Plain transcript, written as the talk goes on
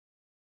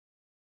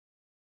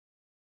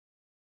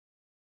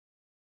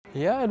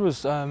Yeah, it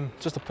was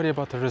just a pity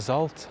about the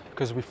result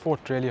because we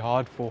fought really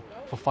hard for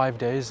 5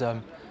 days.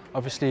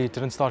 Obviously, it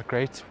didn't start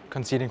great,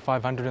 conceding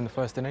 500 in the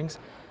first innings,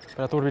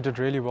 but I thought we did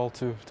really well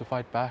to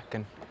fight back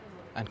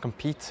and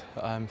compete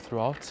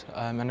throughout.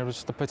 And it was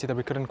just a pity that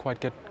we couldn't quite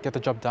get the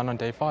job done on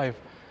day 5.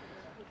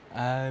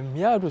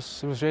 Yeah, it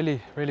was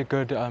really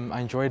good. I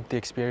enjoyed the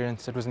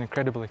experience. It was an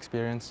incredible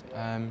experience.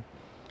 It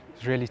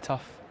was really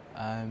tough,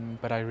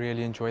 but I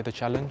really enjoyed the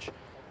challenge.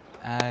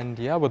 And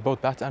yeah, with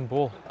both bat and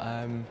ball.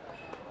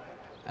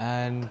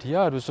 And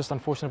yeah, it was just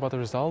unfortunate about the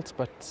results,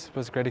 but it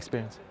was a great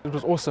experience. It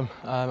was awesome.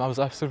 I was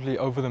absolutely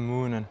over the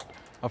moon, and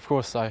of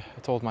course I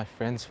told my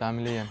friends,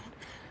 family, and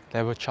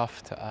they were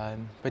chuffed.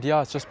 But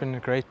yeah, it's just been a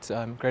great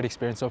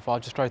experience so far.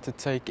 I've just tried to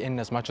take in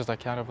as much as I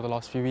can over the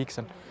last few weeks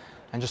and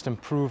just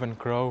improve and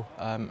grow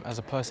as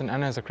a person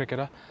and as a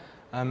cricketer.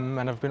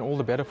 And I've been all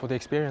the better for the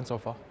experience so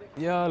far.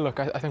 Yeah, look,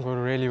 I think we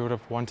really would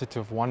have wanted to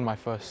have won my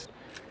first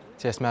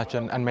Test match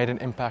and made an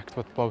impact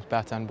with both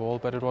bat and ball,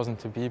 but it wasn't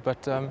to be.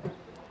 But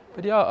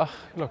yeah,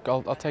 look,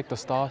 I'll take the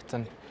start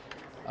and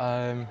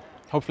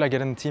hopefully I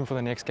get in the team for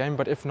the next game.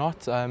 But if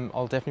not,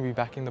 I'll definitely be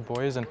backing the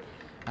boys and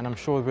I'm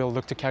sure we'll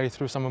look to carry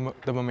through some of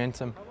the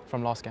momentum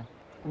from last game.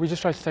 We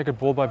just tried to take it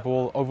ball by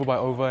ball, over by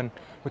over, and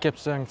we kept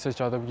saying to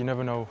each other, you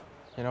never know,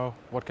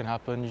 what can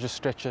happen. You just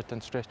stretch it,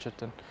 and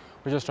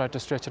we just tried to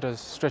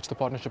stretch the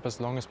partnership as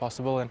long as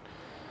possible, and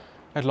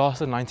it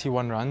lasted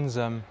 91 runs.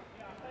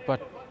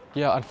 But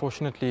yeah,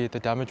 unfortunately, the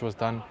damage was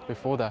done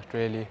before that,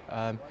 really,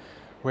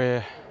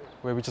 where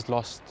we just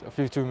lost a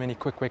few too many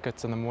quick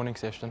wickets in the morning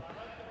session,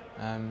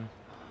 and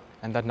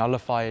that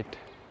nullified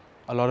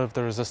a lot of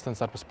the resistance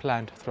that was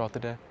planned throughout the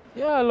day.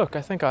 Yeah, look,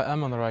 I think I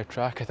am on the right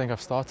track. I think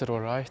I've started all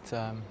right.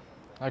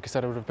 Like I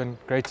said, it would have been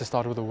great to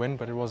start with a win,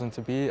 but it wasn't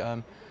to be.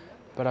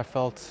 But I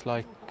felt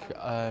like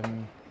I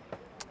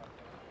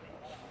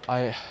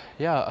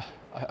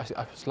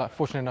was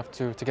fortunate enough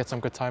to get some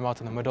good time out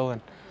in the middle,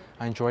 and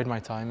I enjoyed my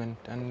time,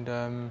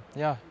 and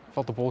yeah, I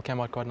felt the ball came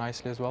out quite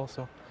nicely as well,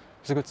 so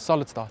it was a good,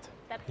 solid start.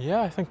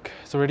 Yeah, I think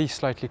it's already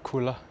slightly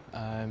cooler.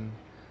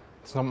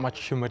 There's not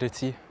much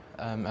humidity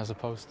as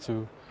opposed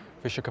to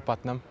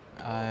Vishakhapatnam.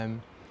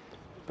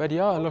 But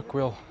yeah, look,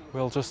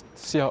 we'll just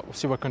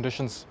see what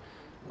conditions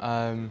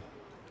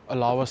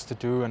allow us to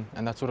do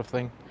and that sort of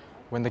thing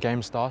when the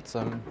game starts.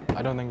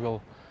 I don't think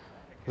we'll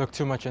look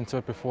too much into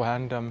it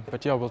beforehand,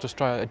 but yeah, we'll just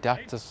try to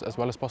adapt as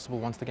well as possible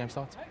once the game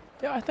starts.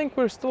 Yeah, I think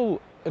we're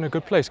still in a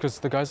good place because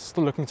the guys are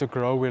still looking to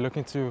grow. We're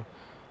looking to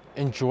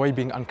enjoy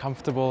being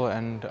uncomfortable,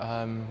 and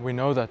we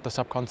know that the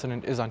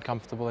subcontinent is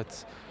uncomfortable.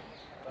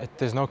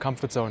 There's no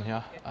comfort zone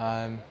here,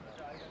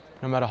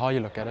 no matter how you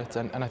look at it.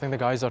 And I think the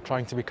guys are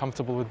trying to be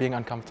comfortable with being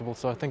uncomfortable.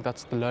 So I think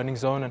that's the learning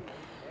zone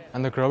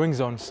and the growing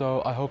zone.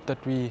 So I hope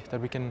that we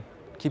can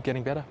keep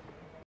getting better.